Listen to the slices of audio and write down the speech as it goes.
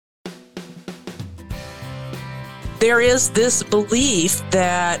there is this belief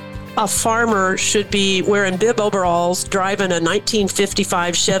that a farmer should be wearing bib overalls, driving a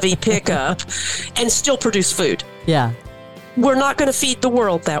 1955 Chevy pickup, and still produce food. Yeah. We're not going to feed the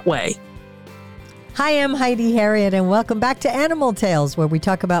world that way. Hi, I'm Heidi Harriet, and welcome back to Animal Tales, where we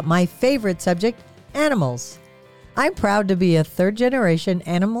talk about my favorite subject, animals. I'm proud to be a third-generation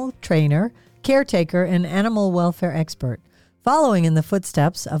animal trainer, caretaker, and animal welfare expert, following in the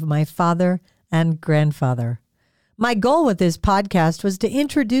footsteps of my father and grandfather. My goal with this podcast was to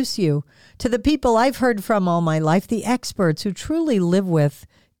introduce you to the people I've heard from all my life, the experts who truly live with,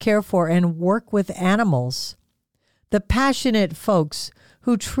 care for, and work with animals. The passionate folks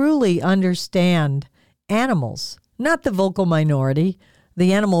who truly understand animals, not the vocal minority,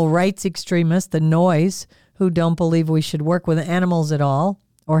 the animal rights extremists, the noise who don't believe we should work with animals at all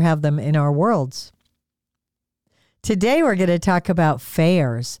or have them in our worlds. Today we're going to talk about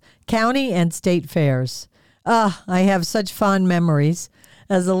fairs, county and state fairs. I have such fond memories.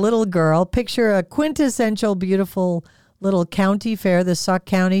 As a little girl, picture a quintessential, beautiful little county fair, the Sauk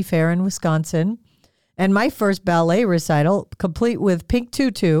County Fair in Wisconsin. And my first ballet recital, complete with pink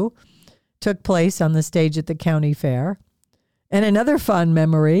tutu, took place on the stage at the county fair. And another fond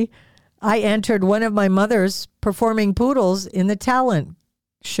memory, I entered one of my mother's performing poodles in the talent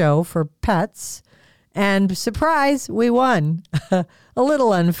show for pets. And surprise, we won. A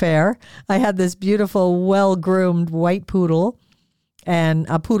little unfair. I had this beautiful, well-groomed white poodle and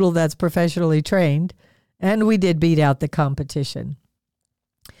a poodle that's professionally trained. And we did beat out the competition.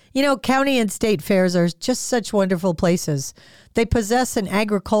 You know, county and state fairs are just such wonderful places. They possess an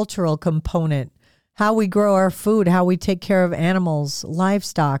agricultural component, how we grow our food, how we take care of animals,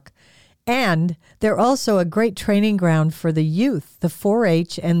 livestock. And they're also a great training ground for the youth, the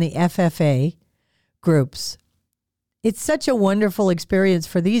 4-H and the FFA groups. It's such a wonderful experience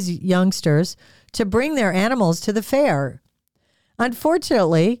for these youngsters to bring their animals to the fair.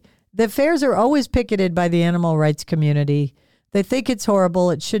 Unfortunately, the fairs are always picketed by the animal rights community. They think it's horrible.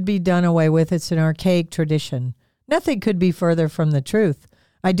 It should be done away with. It's an archaic tradition. Nothing could be further from the truth.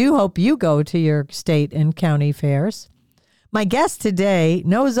 I do hope you go to your state and county fairs. My guest today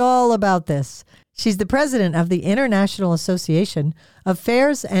knows all about this. She's the president of the International Association of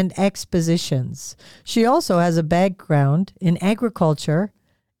Fairs and Expositions. She also has a background in agriculture,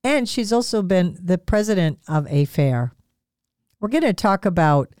 and she's also been the president of a fair. We're going to talk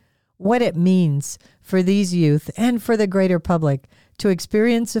about what it means for these youth and for the greater public to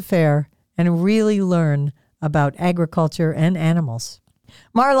experience a fair and really learn about agriculture and animals.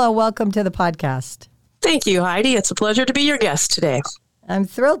 Marla, welcome to the podcast. Thank you, Heidi. It's a pleasure to be your guest today. I'm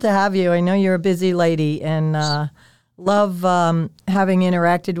thrilled to have you. I know you're a busy lady and love having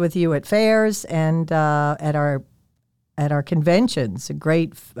interacted with you at fairs and at our conventions,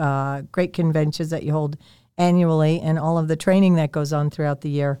 great conventions that you hold annually, and all of the training that goes on throughout the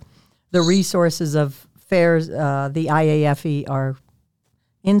year. The resources of fairs, the IAFE, are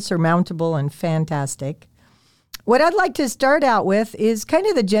insurmountable and fantastic. What I'd like to start out with is kind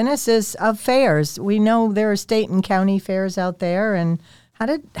of the genesis of fairs. We know there are state and county fairs out there, and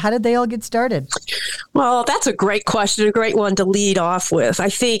how did they all get started? Well, that's a great question, a great one to lead off with. I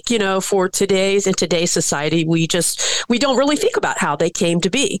think, for today's society, we don't really think about how they came to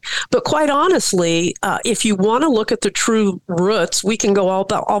be. But quite honestly, if you want to look at the true roots, we can go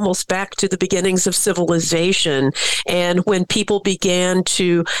almost back to the beginnings of civilization, and when people began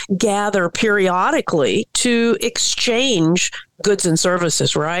to gather periodically to exchange goods and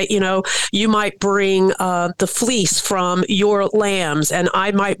services, right? You might bring the fleece from your lambs, and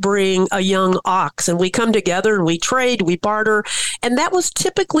I might bring a young ox, and we come together and we trade, we barter, and that was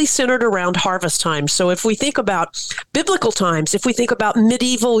typically centered around harvest time. So if we think about biblical times, if we think about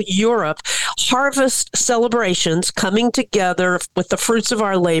medieval Europe, harvest celebrations coming together with the fruits of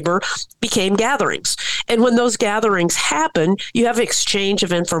our labor became gatherings. And when those gatherings happen, you have exchange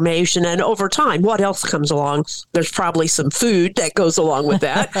of information, and over time, what else comes along? There's probably some food that goes along with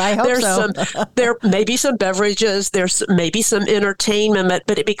that. I hope so. There may be some beverages, there's maybe some entertainment,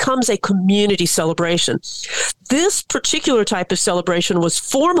 but it becomes a community celebration. This particular type of celebration was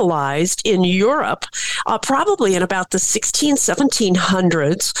formalized in Europe probably in about the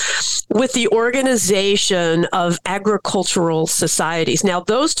 1700s with the organization of agricultural societies. Now,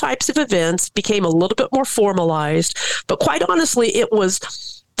 those types of events became a little bit more formalized, but quite honestly, it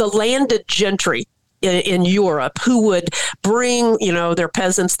was the landed gentry in Europe who would bring, their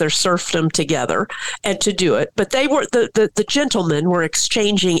peasants, their serfdom together and to do it. But they were the gentlemen were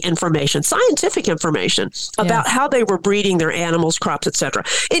exchanging information, scientific information about how they were breeding their animals, crops, etc.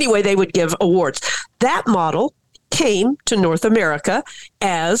 Anyway, they would give awards. That model came to North America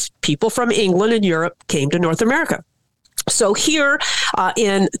as people from England and Europe came to North America. So here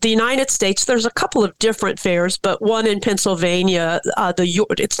in the United States, there's a couple of different fairs, but one in Pennsylvania,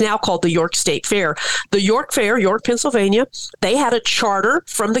 it's now called the York State Fair. The York Fair, York, Pennsylvania, they had a charter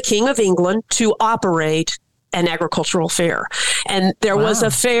from the King of England to operate an agricultural fair. And there was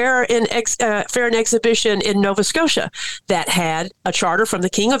a fair and exhibition in Nova Scotia that had a charter from the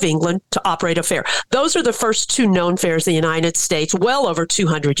King of England to operate a fair. Those are the first two known fairs in the United States, well over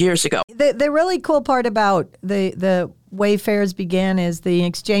 200 years ago. The really cool part about the way fairs began is the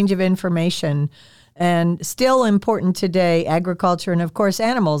exchange of information, and still important today, agriculture and, of course,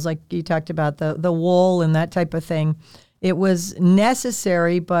 animals, like you talked about, the wool and that type of thing. It was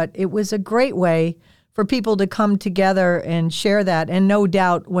necessary, but it was a great way for people to come together and share that. And no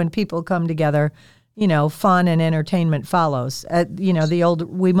doubt when people come together, fun and entertainment follows. The old,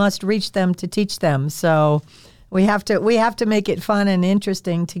 we must reach them to teach them. So we have to make it fun and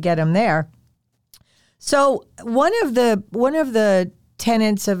interesting to get them there. So one of the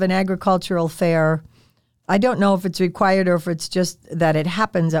tenets of an agricultural fair, I don't know if it's required or if it's just that it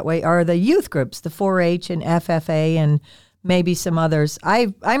happens that way, are the youth groups, the 4-H and FFA and maybe some others.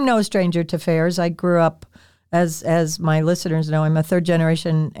 I'm no stranger to fairs. I grew up, as my listeners know, I'm a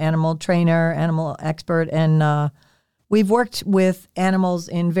third-generation animal trainer, animal expert, and we've worked with animals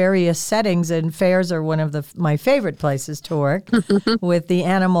in various settings, and fairs are one of my favorite places to work with the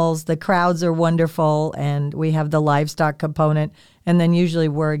animals. The crowds are wonderful, and we have the livestock component, and then usually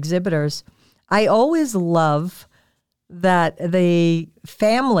we're exhibitors. I always love that the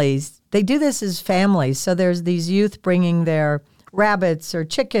families, they do this as families. So there's these youth bringing their rabbits or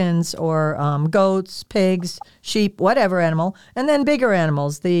chickens or goats, pigs, sheep, whatever animal, and then bigger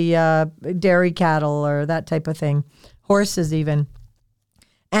animals, the dairy cattle or that type of thing, horses even.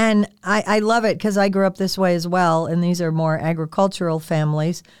 And I love it because I grew up this way as well, and these are more agricultural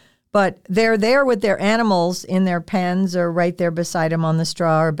families. But they're there with their animals in their pens or right there beside them on the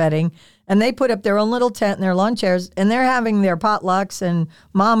straw or bedding. And they put up their own little tent and their lawn chairs, and they're having their potlucks, and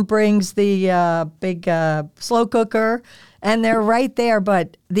mom brings the big slow cooker, and they're right there.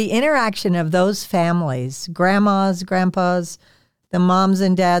 But the interaction of those families, grandmas, grandpas, the moms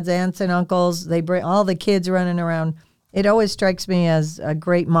and dads, aunts and uncles, they bring all the kids running around. It always strikes me as a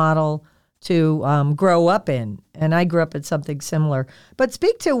great model to grow up in. And I grew up in something similar. But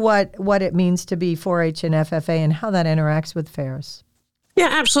speak to what it means to be 4-H and FFA and how that interacts with fairs. Yeah,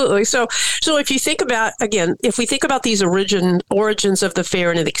 absolutely. So if you think about, again, if we think about these origins of the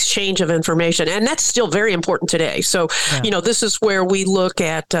fair and an exchange of information, and that's still very important today. So, this is where we look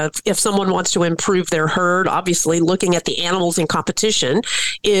at if someone wants to improve their herd, obviously looking at the animals in competition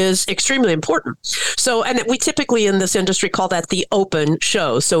is extremely important. So, and we typically in this industry call that the open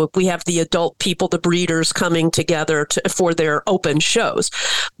show. So if we have the adult people, the breeders coming together for their open shows.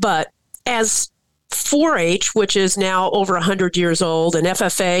 But as 4-H, which is now over 100 years old, and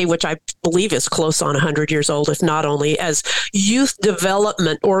FFA, which I believe is close on 100 years old, if not only, as youth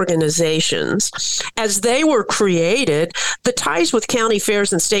development organizations. As they were created, the ties with county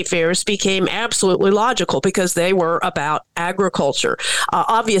fairs and state fairs became absolutely logical because they were about agriculture.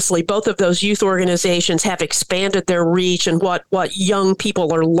 Obviously, both of those youth organizations have expanded their reach and what young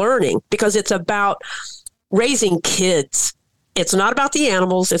people are learning because it's about raising kids. It's not about the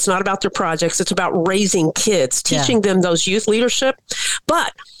animals. It's not about their projects. It's about raising kids, teaching them those youth leadership.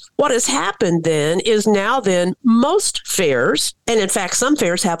 But what has happened then is most fairs, and in fact, some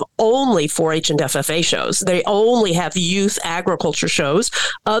fairs have only 4-H and FFA shows. They only have youth agriculture shows.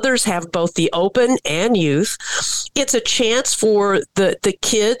 Others have both the open and youth. It's a chance for the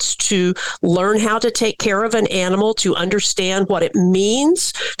kids to learn how to take care of an animal, to understand what it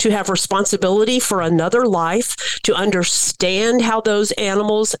means to have responsibility for another life, to understand how those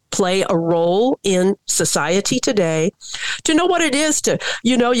animals play a role in society today, to know what it is to,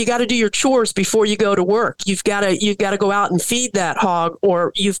 you got to do your chores before you go to work. You've got to go out and feed that hog,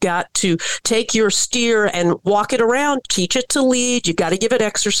 or you've got to take your steer and walk it around, teach it to lead. You've got to give it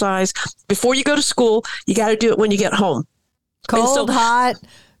exercise before you go to school. You got to do it when you get home. Cold, hot,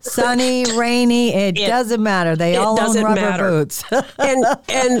 sunny, rainy, it doesn't matter. They all own rubber boots.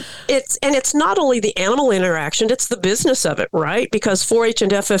 and it's not only the animal interaction, it's the business of it, right? Because 4-H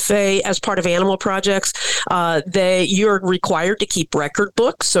and FFA, as part of animal projects, you're required to keep record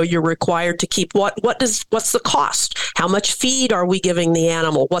books. So you're required to keep what's the cost? How much feed are we giving the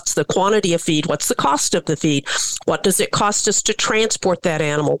animal? What's the quantity of feed? What's the cost of the feed? What does it cost us to transport that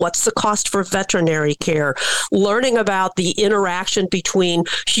animal? What's the cost for veterinary care? Learning about the interaction between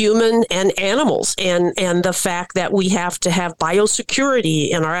human and animals, and the fact that we have to have biosecurity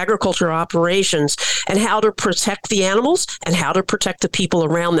in our agriculture operations, and how to protect the animals and how to protect the people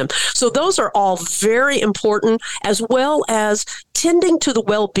around them. So those are all very important, as well as tending to the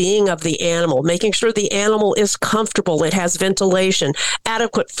well-being of the animal, making sure the animal is comfortable, it has ventilation,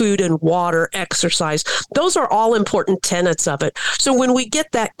 adequate food and water, exercise. Those are all important tenets of it. So when we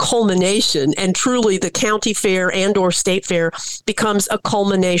get that culmination, and truly the county fair and or state fair becomes a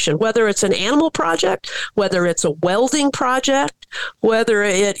culmination, whether it's an animal project, whether it's a welding project, whether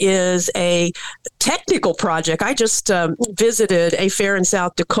it is a technical project. I just visited a fair in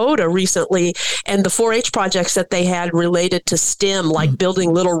South Dakota recently, and the 4-H projects that they had related to STEM, like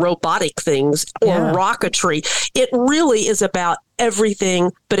building little robotic things or rocketry. It really is about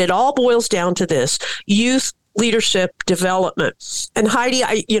everything, but it all boils down to this: youth leadership development. And Heidi,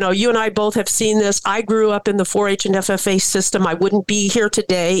 you and I both have seen this. I grew up in the 4-H and FFA system. I wouldn't be here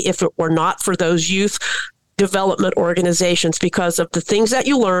today if it were not for those youth development organizations, because of the things that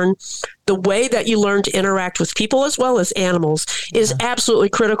you learn, the way that you learn to interact with people as well as animals is absolutely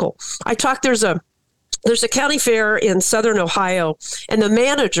critical. There's a county fair in Southern Ohio, and the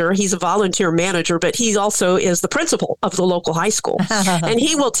manager, he's a volunteer manager, but he also is the principal of the local high school. And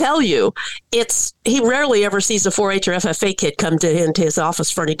he will tell you he rarely ever sees a 4-H or FFA kid come into his office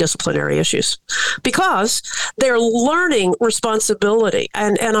for any disciplinary issues, because they're learning responsibility.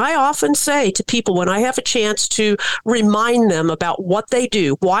 And I often say to people, when I have a chance to remind them about what they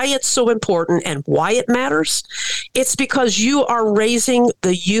do, why it's so important and why it matters, it's because you are raising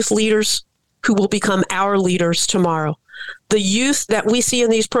the youth leaders who will become our leaders tomorrow. The youth that we see in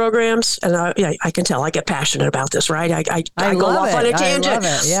these programs, and I can tell I get passionate about this, right? I go off on a tangent,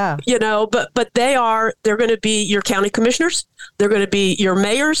 but they're going to be your county commissioners. They're going to be your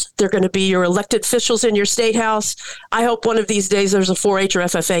mayors. They're going to be your elected officials in your state house. I hope one of these days there's a 4-H or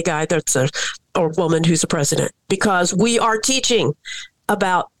FFA guy or woman who's a president, because we are teaching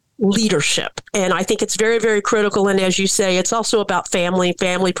about leadership. And I think it's very, very critical. And as you say, it's also about family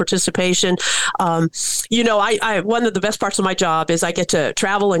participation. One of the best parts of my job is I get to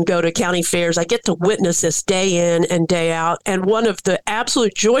travel and go to county fairs. I get to witness this day in and day out. And one of the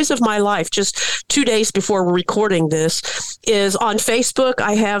absolute joys of my life, just 2 days before we're recording this, is on Facebook.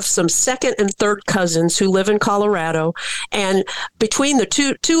 I have some second and third cousins who live in Colorado. And between the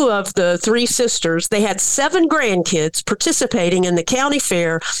two of the three sisters, they had 7 grandkids participating in the county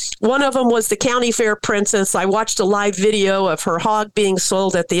fair. One of them was the county fair princess. I watched a live video of her hog being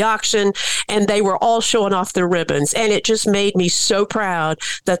sold at the auction, and they were all showing off their ribbons. And it just made me so proud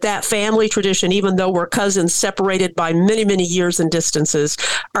that family tradition, even though we're cousins separated by many, many years and distances,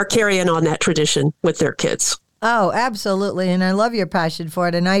 are carrying on that tradition with their kids. Oh, absolutely. And I love your passion for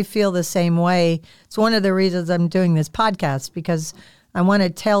it. And I feel the same way. It's one of the reasons I'm doing this podcast, because I want to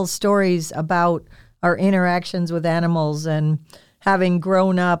tell stories about our interactions with animals, and having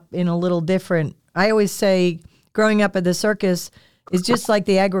grown up in a little different. I always say growing up at the circus is just like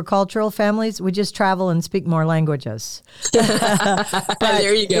the agricultural families. We just travel and speak more languages. But,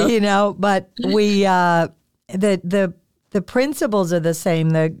 there you go. But we, the principles are the same.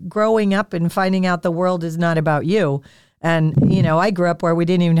 The growing up and finding out the world is not about you. And, I grew up where we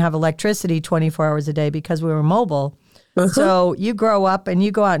didn't even have electricity 24 hours a day because we were mobile. So you grow up and you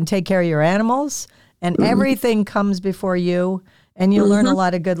go out and take care of your animals, and everything comes before you. And you learn a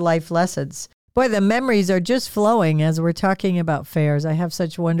lot of good life lessons. Boy, the memories are just flowing as we're talking about fairs. I have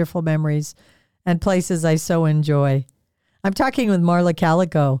such wonderful memories and places I so enjoy. I'm talking with Marla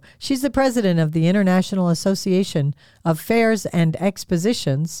Calico. She's the president of the International Association of Fairs and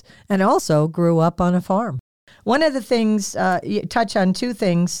Expositions, and also grew up on a farm. One of the things, you touch on 2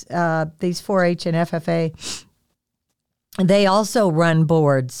 things, these 4-H and FFA, they also run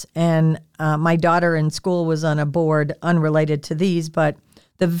boards, and my daughter in school was on a board unrelated to these, but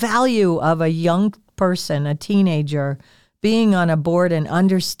the value of a young person, a teenager, being on a board and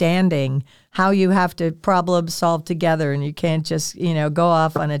understanding how you have to problem solve together, and you can't just, go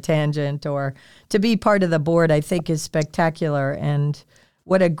off on a tangent, or to be part of the board, I think is spectacular. And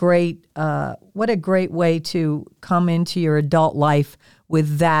what a great way to come into your adult life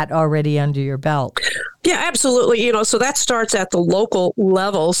with that already under your belt. Yeah, absolutely. So that starts at the local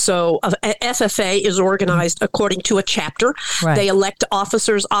level. So FFA is organized according to a chapter. Right. They elect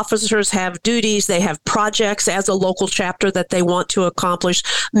officers. Officers have duties. They have projects as a local chapter that they want to accomplish,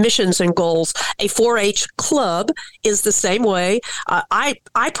 missions and goals. A 4-H club is the same way. I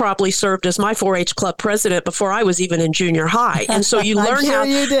probably served as my 4-H club president before I was even in junior high. And so you learn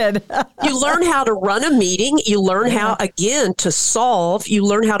you did. You learn how to run a meeting. You learn how, again, to solve. You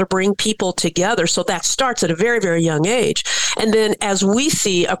learn how to bring people together. So that's starts at a very, very young age. And then as we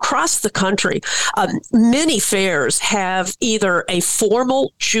see across the country, many fairs have either a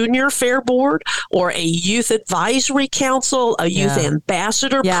formal junior fair board or a youth advisory council, a youth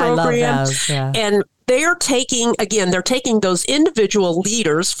ambassador program. I love those. Yeah. And they're taking those individual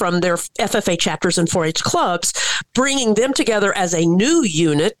leaders from their FFA chapters and 4-H clubs, bringing them together as a new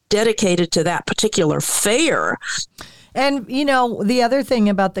unit dedicated to that particular fair. And, the other thing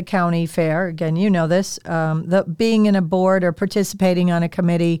about the county fair, again, this, being in a board or participating on a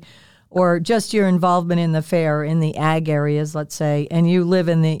committee or just your involvement in the fair in the ag areas, let's say, and you live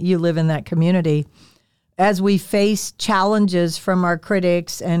in that community, as we face challenges from our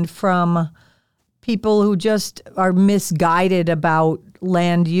critics and from people who just are misguided about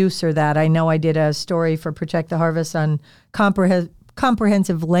land use or that. I know I did a story for Protect the Harvest on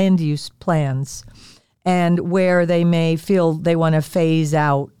comprehensive land use plans and where they may feel they want to phase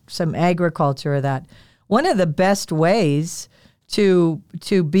out some agriculture or that. One of the best ways to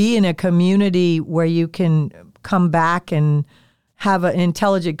be in a community where you can come back and have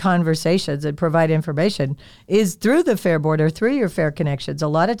intelligent conversations and provide information is through the fair board or through your fair connections. A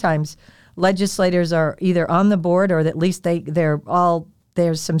lot of times legislators are either on the board or at least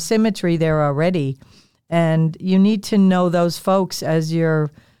there's some symmetry there already. And you need to know those folks as you're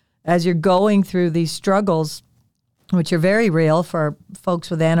going through these struggles, which are very real for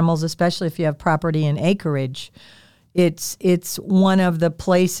folks with animals, especially if you have property and acreage. It's one of the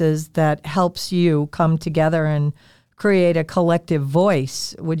places that helps you come together and create a collective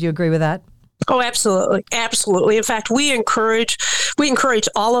voice. Would you agree with that? Oh, absolutely. Absolutely. In fact, we encourage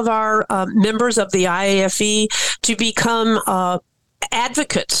all of our members of the IAFE to become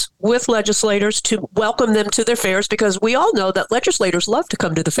advocates with legislators, to welcome them to their fairs, because we all know that legislators love to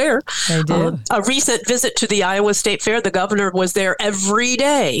come to the fair. They do. A recent visit to the Iowa State Fair, the governor was there every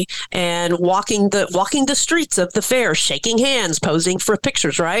day and walking the streets of the fair, shaking hands, posing for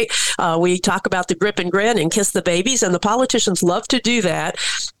pictures, right? We talk about the grip and grin and kiss the babies, and the politicians love to do that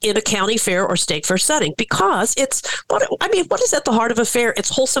in a county fair or state fair setting, because what is at the heart of a fair? It's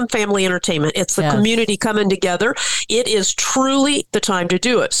wholesome family entertainment. It's the community coming together. It is truly the time to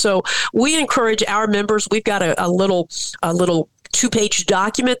do it. So we encourage our members. We've got a little 2-page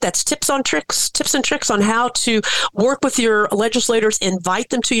document that's tips and tricks on how to work with your legislators, invite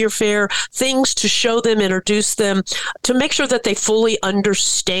them to your fair, things to show them, introduce them, to make sure that they fully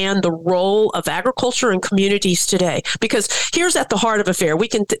understand the role of agriculture in communities today. Because here's at the heart of a fair. We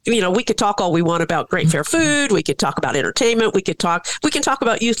could talk all we want about great fair food. We could talk about entertainment. We can talk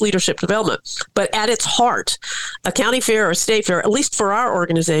about youth leadership development. But at its heart, a county fair or a state fair, at least for our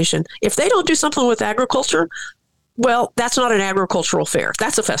organization, if they don't do something with agriculture, well, that's not an agricultural fair.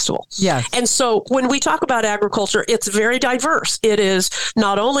 That's a festival. Yes. And so when we talk about agriculture, it's very diverse. It is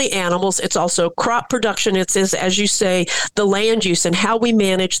not only animals, it's also crop production. It's, as you say, the land use and how we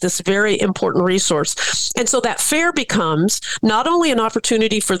manage this very important resource. And so that fair becomes not only an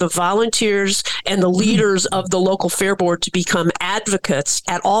opportunity for the volunteers and the leaders of the local fair board to become advocates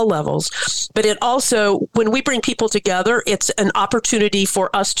at all levels, but it also, when we bring people together, it's an opportunity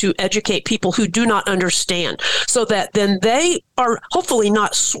for us to educate people who do not understand, so that then they are hopefully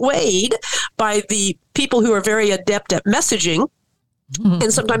not swayed by the people who are very adept at messaging.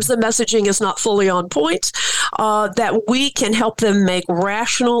 And sometimes the messaging is not fully on point, that we can help them make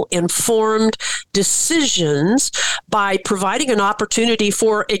rational, informed decisions by providing an opportunity,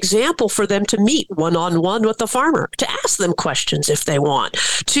 for example, for them to meet one-on-one with the farmer, to ask them questions if they want,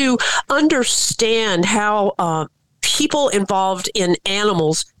 to understand how people involved in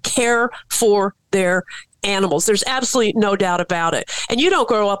animals care for their animals. There's absolutely no doubt about it. And you don't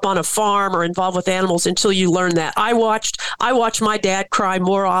grow up on a farm or involved with animals until you learn that. I watched my dad cry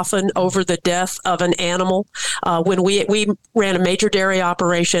more often over the death of an animal when we ran a major dairy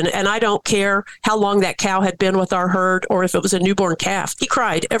operation, and I don't care how long that cow had been with our herd or if it was a newborn calf. He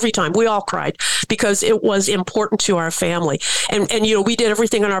cried every time. We all cried because it was important to our family. And we did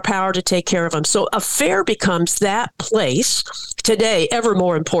everything in our power to take care of them. So a fair becomes that place today, ever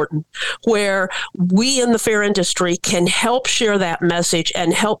more important, where we in the fair industry can help share that message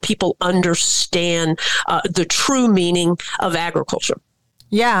and help people understand the true meaning of agriculture.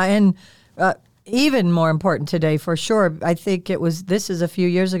 Yeah, and even more important today, for sure. I think this is a few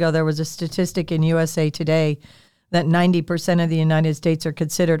years ago, there was a statistic in USA Today that 90% of the United States are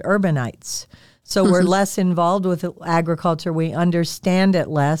considered urbanites. So we're less involved with agriculture. We understand it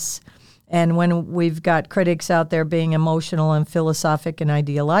less. And when we've got critics out there being emotional and philosophic and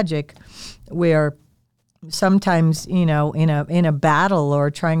ideologic, we're sometimes, in a battle or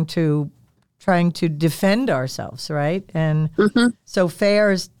trying to trying to defend ourselves, right? And so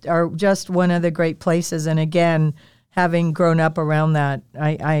fairs are just one of the great places. And again, having grown up around that,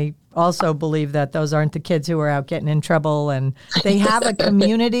 I also believe that those aren't the kids who are out getting in trouble, and they have a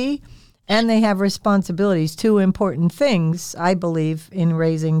community and they have responsibilities, two important things, I believe, in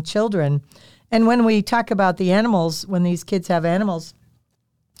raising children. And when we talk about the animals, when these kids have animals,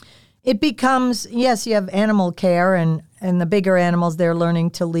 it becomes, yes, you have animal care, and the bigger animals, they're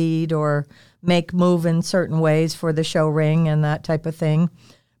learning to lead or make move in certain ways for the show ring and that type of thing.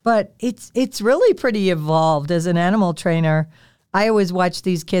 But it's really pretty evolved. As an animal trainer, I always watch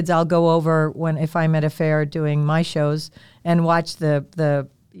these kids. I'll go over if I'm at a fair doing my shows and watch the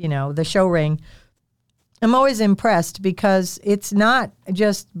show ring. I'm always impressed because it's not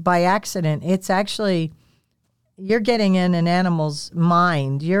just by accident. It's actually, you're getting in an animal's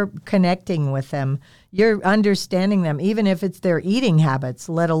mind. You're connecting with them. You're understanding them, even if it's their eating habits,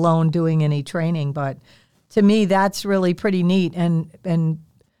 let alone doing any training. But to me, that's really pretty neat. And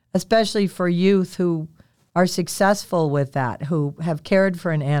especially for youth who are successful with that, who have cared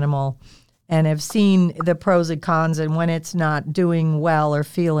for an animal and have seen the pros and cons and when it's not doing well or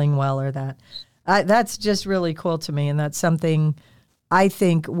feeling well or that. That's just really cool to me, and that's something I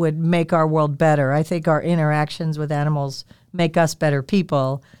think would make our world better. I think our interactions with animals make us better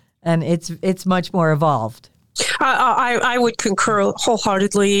people, and it's much more evolved. I would concur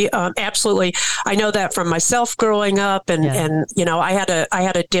wholeheartedly. Absolutely. I know that from myself growing up, and I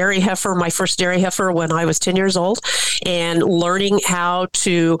had a dairy heifer, my first dairy heifer, when I was 10 years old, and learning how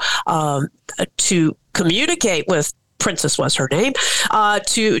to communicate with Princess was her name,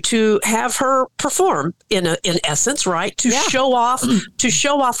 to have her perform in essence, right? To show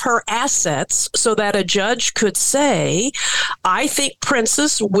off her assets so that a judge could say, I think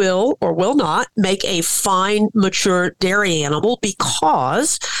Princess will or will not make a fine, mature dairy animal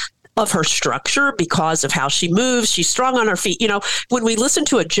because of her structure, because of how she moves. She's strong on her feet. When we listen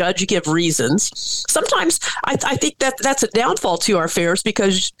to a judge give reasons, sometimes I think that's a downfall to our fairs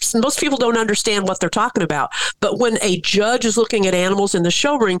because most people don't understand what they're talking about. But when a judge is looking at animals in the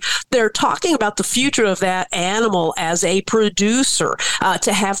show ring, they're talking about the future of that animal as a producer,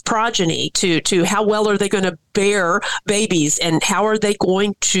 to have progeny, to how well are they going to bear babies, and how are they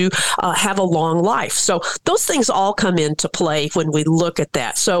going to have a long life. So those things all come into play when we look at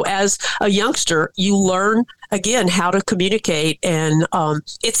that. So as a youngster, you learn, again, how to communicate, and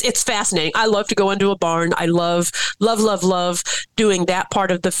it's fascinating. I love to go into a barn. I love doing that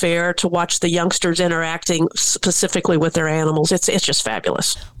part of the fair, to watch the youngsters interacting specifically with their animals. It's just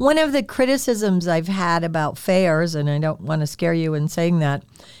fabulous. One of the criticisms I've had about fairs, and I don't want to scare you in saying that,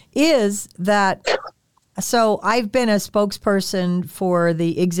 is that so I've been a spokesperson for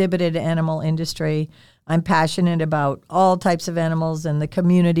the exhibited animal industry. I'm passionate about all types of animals and the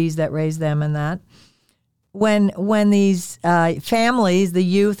communities that raise them and that. When these families, the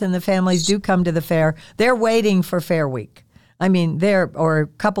youth and the families do come to the fair, they're waiting for Fair Week. I mean, or a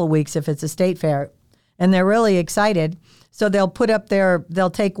couple weeks if it's a state fair, and they're really excited. So they'll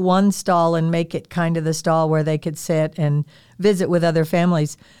take one stall and make it kind of the stall where they could sit and visit with other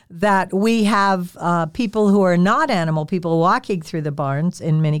families. That we have people who are not animal people walking through the barns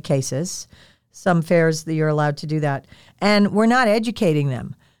in many cases. Some fairs that you're allowed to do that. And we're not educating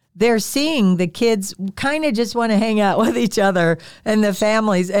them. They're seeing the kids kind of just want to hang out with each other and the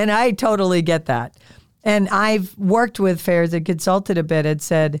families. And I totally get that. And I've worked with fairs and consulted a bit and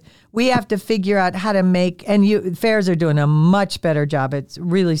said, we have to figure out how to make, and fairs are doing a much better job. It's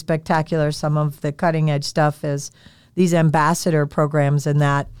really spectacular. Some of the cutting edge stuff is these ambassador programs and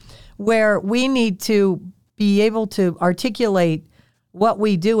that, where we need to be able to articulate what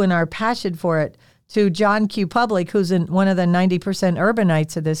we do and our passion for it to John Q. Public, who's one of the 90%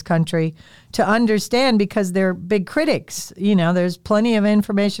 urbanites of this country, to understand, because they're big critics. There's plenty of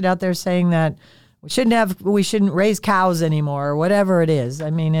information out there saying that we shouldn't raise cows anymore or whatever it is. I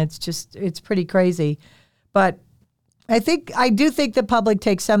mean, it's pretty crazy. But I do think the public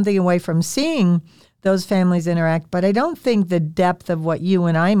takes something away from seeing those families interact, but I don't think the depth of what you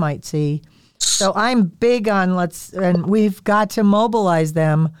and I might see. So I'm big on and we've got to mobilize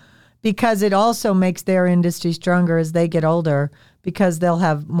them, because it also makes their industry stronger as they get older, because they'll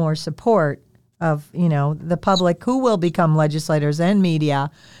have more support of, the public, who will become legislators and media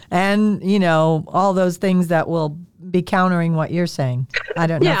and, all those things that will be countering what you're saying. I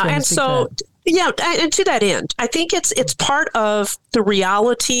don't know. Yeah. And so, yeah. And to that end, I think it's part of the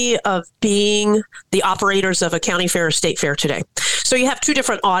reality of being the operators of a county fair or state fair today. So you have two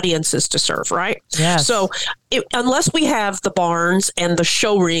different audiences to serve, right? Yes. So unless we have the barns and the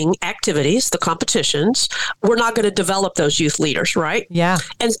show ring activities, the competitions, we're not going to develop those youth leaders, right? Yeah.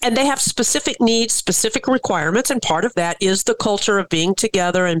 And they have specific needs, specific requirements. And part of that is the culture of being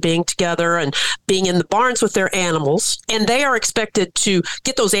together and being in the barns with their animals. And they are expected to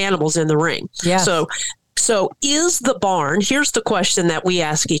get those animals in the ring. Yes. So is the barn, here's the question that we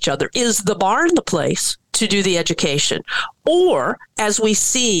ask each other, is the barn the place to do the education? Or, as we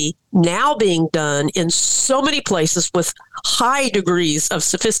see now being done in so many places with high degrees of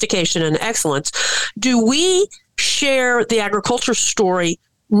sophistication and excellence, do we share the agriculture story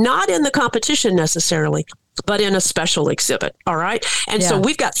not in the competition necessarily, but in a special exhibit, all right? And so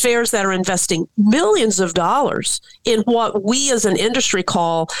we've got fairs that are investing millions of dollars in what we as an industry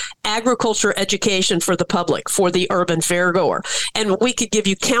call agriculture education for the public, for the urban fairgoer. And we could give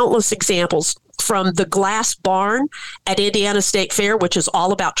you countless examples from the glass barn at Indiana State Fair, which is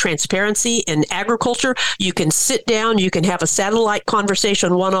all about transparency in agriculture. You can sit down, you can have a satellite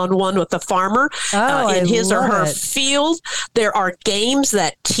conversation one-on-one with the farmer in his or her field. There are games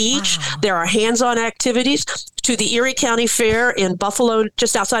that teach. Wow. There are hands-on activities. To the Erie County Fair in Buffalo,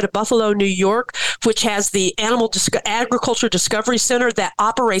 just outside of Buffalo, New York, which has the Agriculture Discovery Center that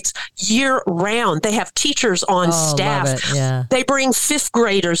operates year-round. They have teachers on staff. Love it. Yeah. They bring fifth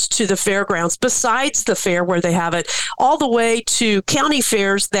graders to the fairgrounds, besides the fair where they have it, all the way to county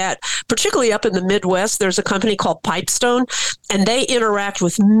fairs that, particularly up in the Midwest, there's a company called Pipestone, and they interact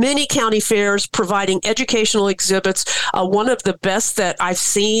with many county fairs, providing educational exhibits. One of the best that I've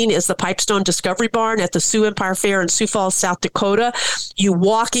seen is the Pipestone Discovery Barn at the Sioux Empire Fair in Sioux Falls, South Dakota. You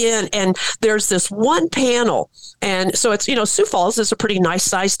walk in and there's this one panel. And so it's, Sioux Falls is a pretty nice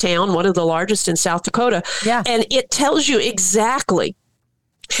sized town, one of the largest in South Dakota. Yeah. And it tells you exactly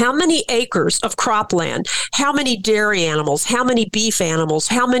how many acres of cropland, how many dairy animals, how many beef animals,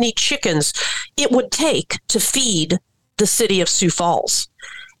 how many chickens it would take to feed the city of Sioux Falls.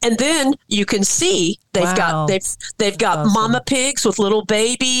 And then you can see they've got awesome. Mama pigs with little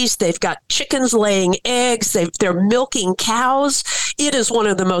babies. They've got chickens laying eggs. They're milking cows. It is one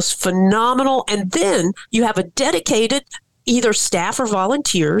of the most phenomenal. And then you have a dedicated either staff or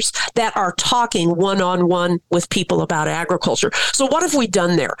volunteers that are talking one-on-one with people about agriculture. So what have we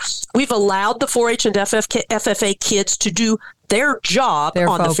done there? We've allowed the 4-H and FFA kids to do their job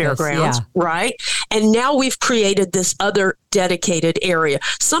on the fairgrounds, right? And now we've created this other dedicated area.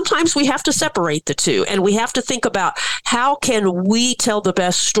 Sometimes we have to separate the two, and we have to think about how can we tell the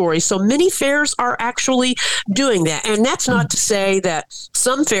best story. So many fairs are actually doing that. And that's not to say that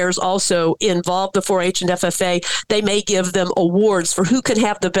some fairs also involve the 4-H and FFA. They may give them awards for who can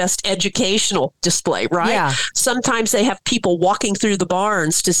have the best educational display, right? Yeah. Sometimes they have people walking through the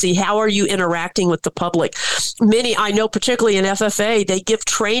barns to see how are you interacting with the public. Many, I know particularly in FFA, they give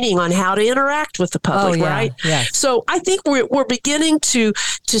training on how to interact with the public, right? Yes. So I think we're beginning to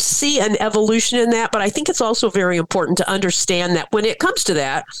see an evolution in that, but I think it's also very important to understand that when it comes to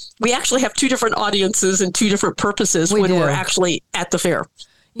that, we actually have two different audiences and two different purposes when we're actually at the fair.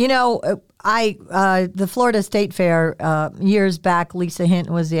 The Florida State Fair, years back, Lisa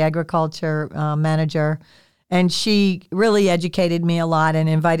Hinton was the agriculture manager, and she really educated me a lot and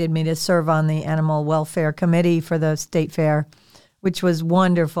invited me to serve on the animal welfare committee for the state fair, which was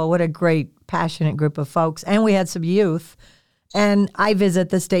wonderful. What a great, passionate group of folks. And we had some youth. And I visit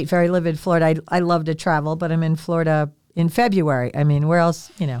the state fair. I live in Florida. I love to travel, but I'm in Florida in February. I mean, where else,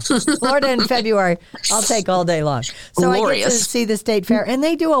 Florida in February, I'll take all day long. So glorious. I get to see the state fair. And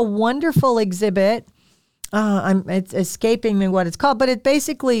they do a wonderful exhibit. It's escaping me what it's called, but it's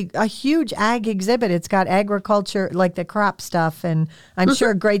basically a huge ag exhibit. It's got agriculture, like the crop stuff, and I'm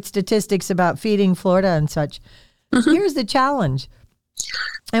sure great statistics about feeding Florida and such. Here's the challenge.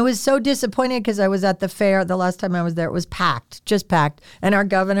 I was so disappointed because I was at the fair the last time I was there. It was packed, just packed. And our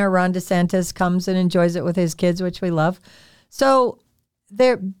governor, Ron DeSantis, comes and enjoys it with his kids, which we love. So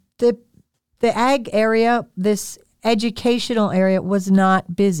the ag area, this educational area, was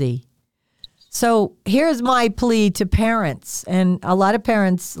not busy. So here's my plea to parents, and a lot of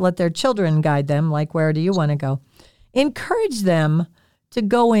parents let their children guide them, like, where do you want to go? Encourage them to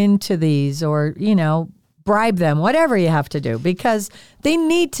go into these or, bribe them, whatever you have to do, because they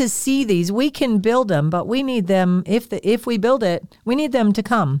need to see these. We can build them, but we need them, if we build it, we need them to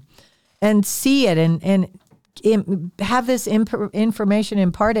come and see it and have this information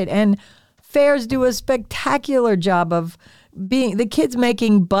imparted. And fairs do a spectacular job of the kids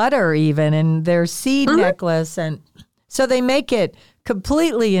making butter even and their seed necklace. And so they make it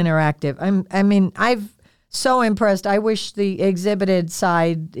completely interactive. I've so impressed. I wish the exhibited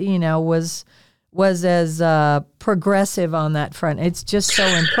side, was was as progressive on that front. It's just so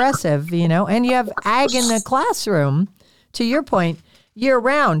impressive, and you have ag in the classroom, to your point, year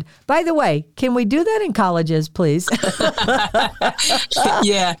round. By the way, can we do that in colleges, please?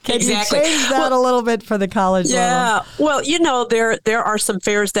 Yeah, can exactly. you change that a little bit for the college level? Well, there are some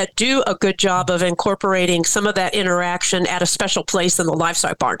fairs that do a good job of incorporating some of that interaction at a special place in the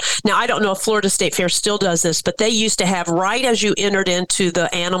livestock barn. Now, I don't know if Florida State Fair still does this, but they used to have, right as you entered into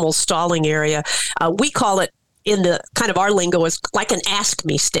the animal stalling area, we call it, in the kind of our lingo, is like an Ask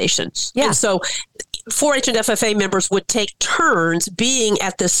Me station. Yeah. And so 4-H and FFA members would take turns being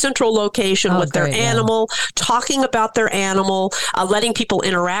at this central location with their animal, talking about their animal, letting people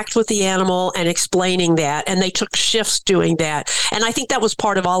interact with the animal and explaining that. And they took shifts doing that. And I think that was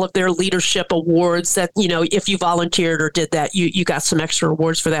part of all of their leadership awards that, if you volunteered or did that, you got some extra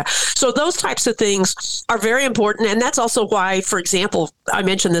awards for that. So those types of things are very important. And that's also why, for example, I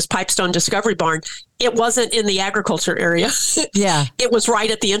mentioned this Pipestone Discovery Barn. It wasn't in the agriculture area. Yeah. It was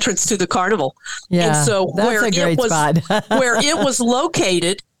right at the entrance to the carnival. Yeah. And so where it was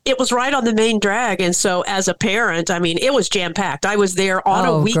located, it was right on the main drag. And so as a parent, it was jam-packed. I was there on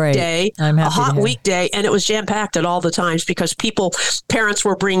a weekday, a hot weekday, and it was jam-packed at all the times because parents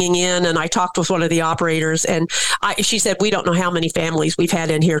were bringing in, and I talked with one of the operators, and she said, we don't know how many families we've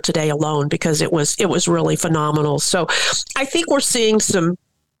had in here today alone because it was really phenomenal. So I think we're seeing some,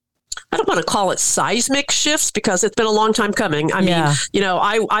 I don't want to call it seismic shifts because it's been a long time coming.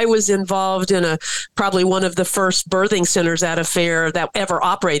 I was involved in probably one of the first birthing centers at a fair that ever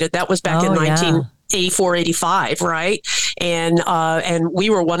operated. That was back in 1984, 85, right? And we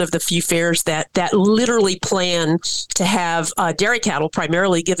were one of the few fairs that literally planned to have dairy cattle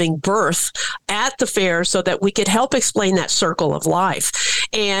primarily giving birth at the fair so that we could help explain that circle of life.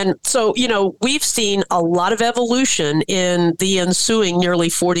 And so, we've seen a lot of evolution in the ensuing nearly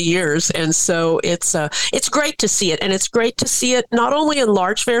 40 years. And so it's great to see it. And it's great to see it not only in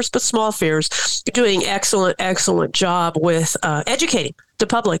large fairs, but small fairs doing excellent job with educating the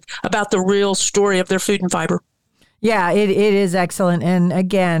public about the real story of their food and fiber. Yeah, it is excellent. And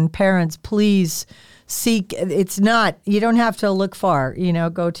again, parents, please seek. You don't have to look far,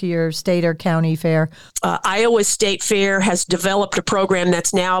 go to your state or county fair. Iowa State Fair has developed a program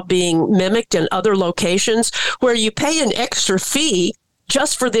that's now being mimicked in other locations where you pay an extra fee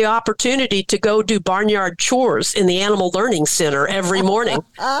just for the opportunity to go do barnyard chores in the Animal Learning Center every morning.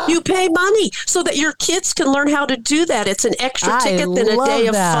 You pay money so that your kids can learn how to do that. It's an extra ticket and a day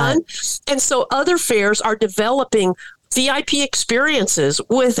of fun. And so other fairs are developing VIP experiences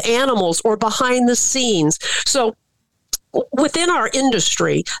with animals or behind the scenes. So within our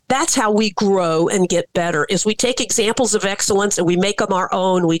industry, that's how we grow and get better, is we take examples of excellence and we make them our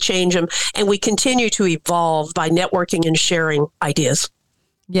own, we change them, and we continue to evolve by networking and sharing ideas.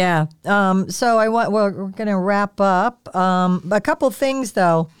 Yeah. So we're going to wrap up. A couple things,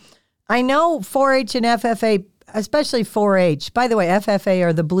 though. I know 4-H and FFA, especially 4-H. By the way, FFA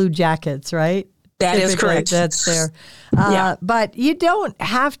are the Blue Jackets, right? That is correct. That's there. But you don't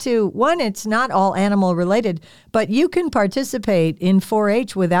have to. One, it's not all animal related, but you can participate in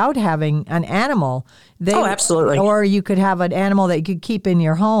 4-H without having an animal. Absolutely. Or you could have an animal that you could keep in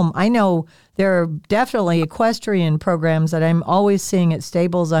your home. I know there are definitely equestrian programs that I'm always seeing at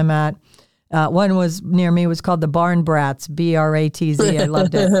stables I'm at. One was near me, was called the Barn Brats, BRATZ. I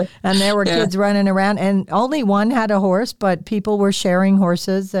loved it. And there were kids running around, and only one had a horse, but people were sharing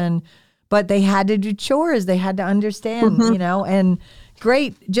horses, but they had to do chores. They had to understand, and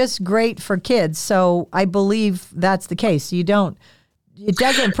just great for kids. So I believe that's the case. It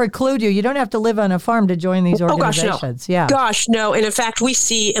doesn't preclude you. You don't have to live on a farm to join these organizations. Gosh, no. And in fact, we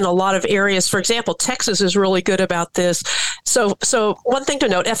see in a lot of areas, for example, Texas is really good about this. So one thing to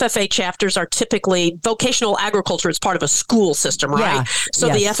note, FFA chapters are typically vocational agriculture. It's part of a school system, right? Yeah. So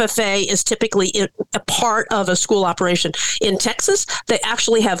the FFA is typically a part of a school operation. In Texas, they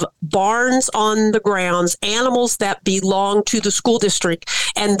actually have barns on the grounds, animals that belong to the school district,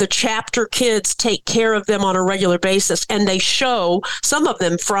 and the chapter kids take care of them on a regular basis, and they show some of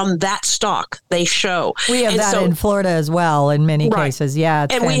them from that stock. They show. We have that in Florida as well in many cases. Yeah,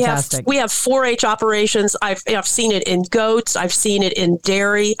 it's fantastic. We have 4-H operations. I've seen it in goats. I've seen it in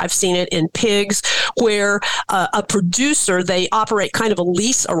dairy. I've seen it in pigs, where a producer, they operate kind of a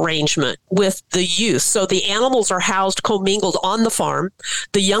lease arrangement with the youth. So the animals are housed commingled on the farm.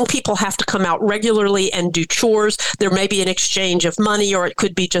 The young people have to come out regularly and do chores. There may be an exchange of money, or it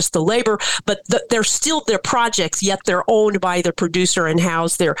could be just the labor, but they're still their projects, yet they're owned by the producer. producer and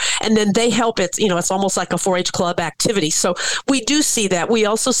housed there. And then they help it, it's almost like a 4-H club activity. So we do see that. We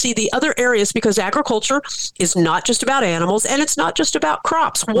also see the other areas because agriculture is not just about animals and it's not just about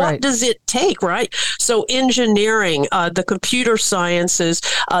crops. What does it take, right? So engineering, the computer sciences,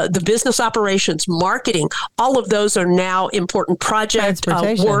 the business operations, marketing, all of those are now important project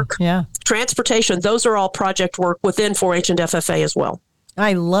work. Yeah. Transportation, those are all project work within 4-H and FFA as well.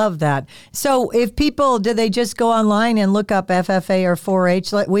 I love that. So if people, do they just go online and look up FFA or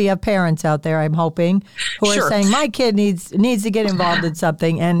 4-H? We have parents out there, I'm hoping, who are saying, my kid needs to get involved in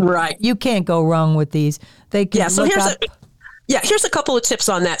something. And you can't go wrong with these. They can here's a couple of tips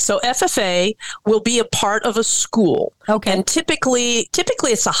on that. So FFA will be a part of a school. Okay. And typically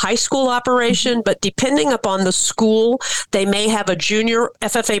it's a high school operation, but depending upon the school, they may have a junior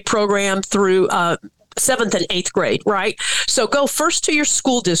FFA program through 7th and 8th grade, right? So go first to your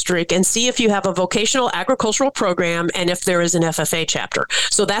school district and see if you have a vocational agricultural program and if there is an FFA chapter.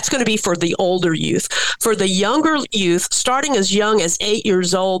 So that's going to be for the older youth. For the younger youth, starting as young as 8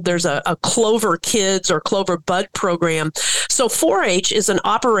 years old, there's a Clover Kids or Clover Bud program. So 4-H is an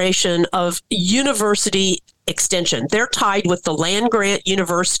operation of university extension. They're tied with the land-grant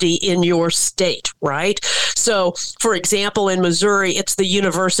university in your state, right? So, for example, in Missouri, it's the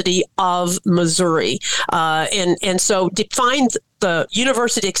University of Missouri. And so define the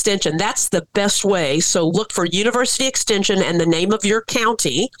university extension. That's the best way. So look for university extension and the name of your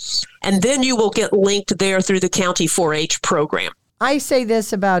county, and then you will get linked there through the county 4-H program. I say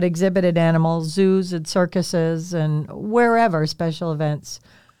this about exhibited animals, zoos and circuses and wherever, special events.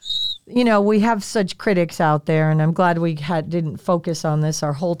 We have such critics out there, and I'm glad we didn't focus on this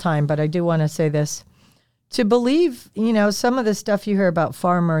our whole time, but I do want to say this. To believe, some of the stuff you hear about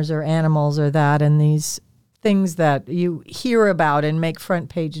farmers or animals or that, and these things that you hear about and make front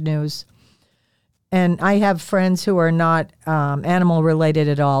page news. And I have friends who are not animal related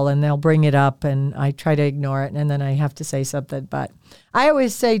at all, and they'll bring it up, and I try to ignore it, and then I have to say something. But I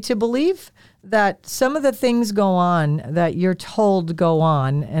always say to believe that some of the things go on that you're told go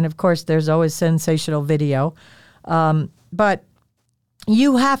on, and of course there's always sensational video, but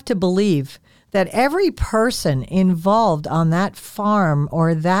you have to believe that every person involved on that farm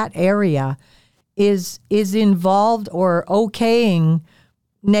or that area is involved or okaying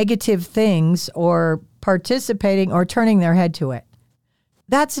negative things or participating or turning their head to it.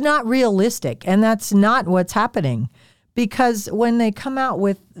 That's not realistic, and that's not what's happening. Because when they come out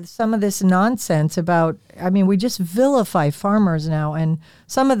with some of this nonsense about, we just vilify farmers now, and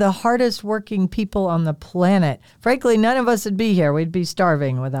some of the hardest working people on the planet. Frankly, none of us would be here. We'd be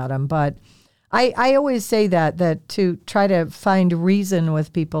starving without them. But I always say that to try to find reason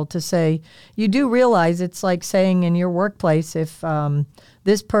with people, to say, you do realize it's like saying in your workplace, if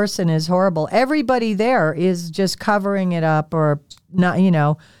this person is horrible, everybody there is just covering it up or not,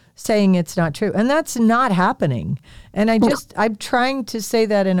 saying it's not true. And that's not happening. And I'm trying to say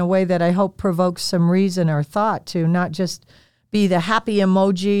that in a way that I hope provokes some reason or thought, to not just be the happy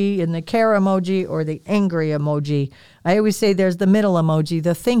emoji and the care emoji or the angry emoji. I always say there's the middle emoji,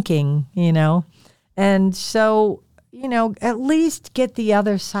 the thinking, And so, at least get the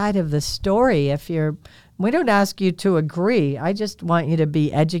other side of the story. We don't ask you to agree. I just want you to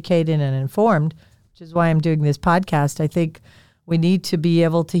be educated and informed, which is why I'm doing this podcast. I think we need to be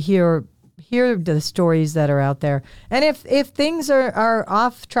able to hear the stories that are out there. And if things are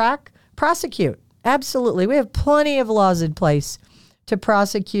off track, prosecute. Absolutely. We have plenty of laws in place to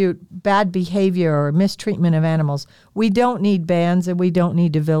prosecute bad behavior or mistreatment of animals. We don't need bans, and we don't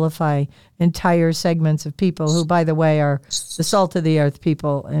need to vilify entire segments of people who, by the way, are the salt of the earth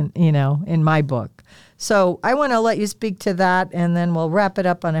people in my book. So I want to let you speak to that, and then we'll wrap it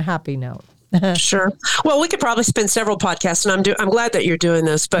up on a happy note. Sure. Well, we could probably spend several podcasts, and I'm glad that you're doing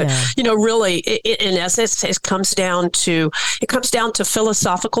this. But really, in essence, it comes down to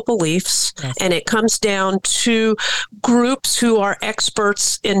philosophical beliefs, and it comes down to groups who are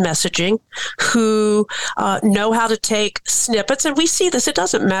experts in messaging, who know how to take snippets. And we see this. It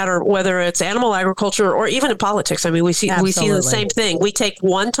doesn't matter whether it's animal agriculture or even in politics. We see the same thing. We take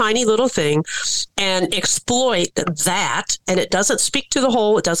one tiny little thing and exploit that, and it doesn't speak to the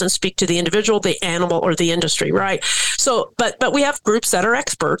whole. It doesn't speak to the individual, the animal, or the industry, right? So, but we have groups that are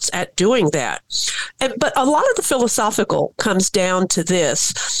experts at doing that. But a lot of the philosophical comes down to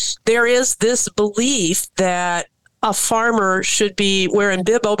this. There is this belief that a farmer should be wearing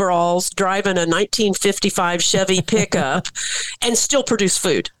bib overalls, driving a 1955 Chevy pickup, and still produce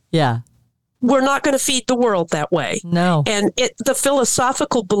food. Yeah. We're not going to feed the world that way. No. And the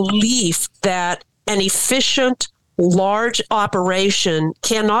philosophical belief that an efficient, large operation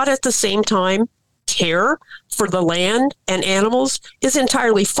cannot at the same time care for the land and animals is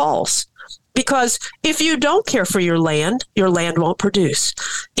entirely false. Because if you don't care for your land won't produce.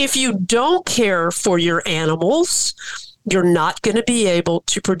 If you don't care for your animals, you're not going to be able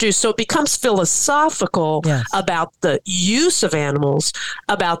to produce. So it becomes philosophical about the use of animals,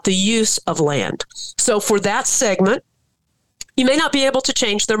 about the use of land. So for that segment, you may not be able to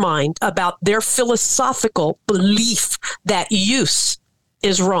change their mind about their philosophical belief that use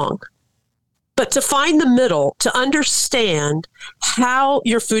is wrong. But to find the middle, to understand how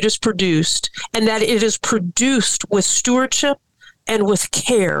your food is produced and that it is produced with stewardship and with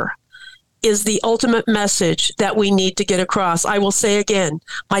care is the ultimate message that we need to get across. I will say again,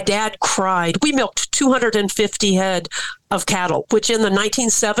 my dad cried. We milked 250 head of cattle, which in the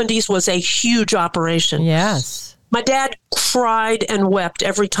 1970s was a huge operation. Yes. My dad cried and wept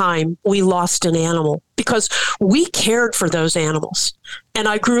every time we lost an animal because we cared for those animals. And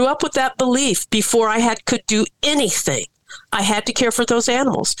I grew up with that belief before I could do anything. I had to care for those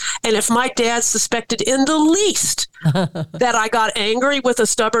animals. And if my dad suspected in the least that I got angry with a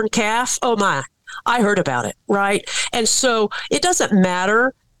stubborn calf, oh my, I heard about it, right? And so it doesn't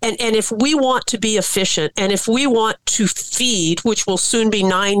matter. And if we want to be efficient and if we want to feed, which will soon be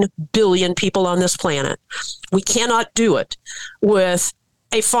 9 billion people on this planet, we cannot do it with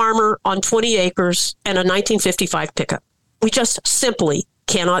a farmer on 20 acres and a 1955 pickup. We just simply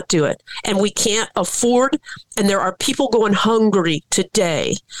cannot do it. And we can't afford, and there are people going hungry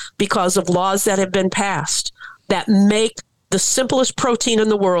today because of laws that have been passed that make the simplest protein in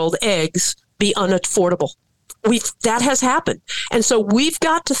the world, eggs, be unaffordable. That has happened. And so we've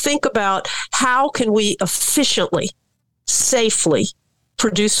got to think about how can we efficiently, safely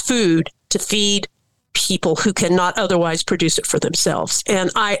produce food to feed people who cannot otherwise produce it for themselves.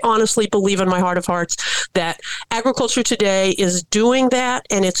 And I honestly believe in my heart of hearts that agriculture today is doing that,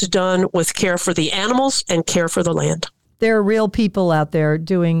 and it's done with care for the animals and care for the land. There are real people out there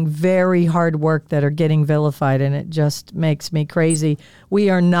doing very hard work that are getting vilified, and it just makes me crazy. We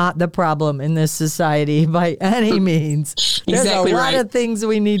are not the problem in this society by any means. There's Exactly a lot right. of things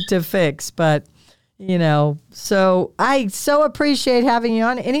we need to fix, but, so I so appreciate having you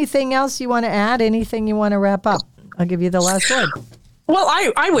on. Anything else you want to add? Anything you want to wrap up? I'll give you the last word. Well,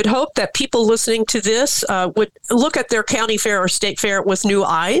 I would hope that people listening to this would look at their county fair or state fair with new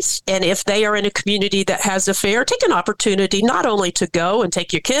eyes. And if they are in a community that has a fair, take an opportunity not only to go and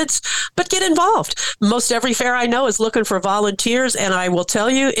take your kids, but get involved. Most every fair I know is looking for volunteers. And I will tell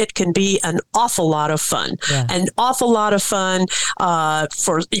you, it can be an awful lot of fun. Yeah. An awful lot of fun.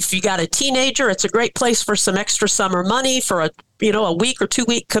 For if you got a teenager, it's a great place for some extra summer money for a week or 2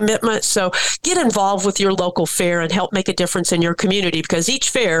 week commitment. So get involved with your local fair and help make a difference in your community, because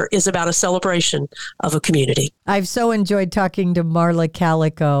each fair is about a celebration of a community. I've so enjoyed talking to Marla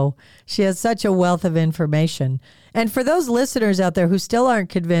Calico. She has such a wealth of information. And for those listeners out there who still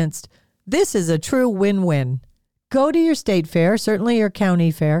aren't convinced, this is a true win-win. Go to your state fair, certainly your county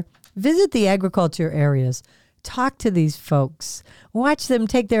fair. Visit the agriculture areas. Talk to these folks. Watch them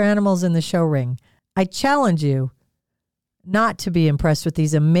take their animals in the show ring. I challenge you not to be impressed with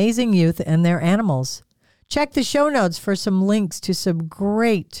these amazing youth and their animals. Check the show notes for some links to some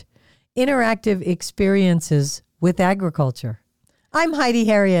great interactive experiences with agriculture. I'm Heidi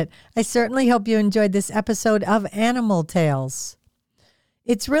Harriet. I certainly hope you enjoyed this episode of Animal Tales.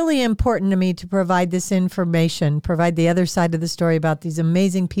 It's really important to me to provide this information, provide the other side of the story about these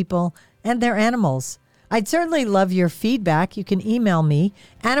amazing people and their animals. I'd certainly love your feedback. You can email me,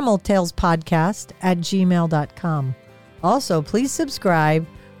 animaltalespodcast@gmail.com. Also, please subscribe,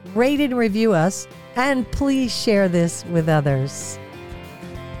 rate and review us, and please share this with others.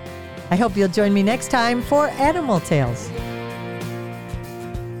 I hope you'll join me next time for Animal Tales.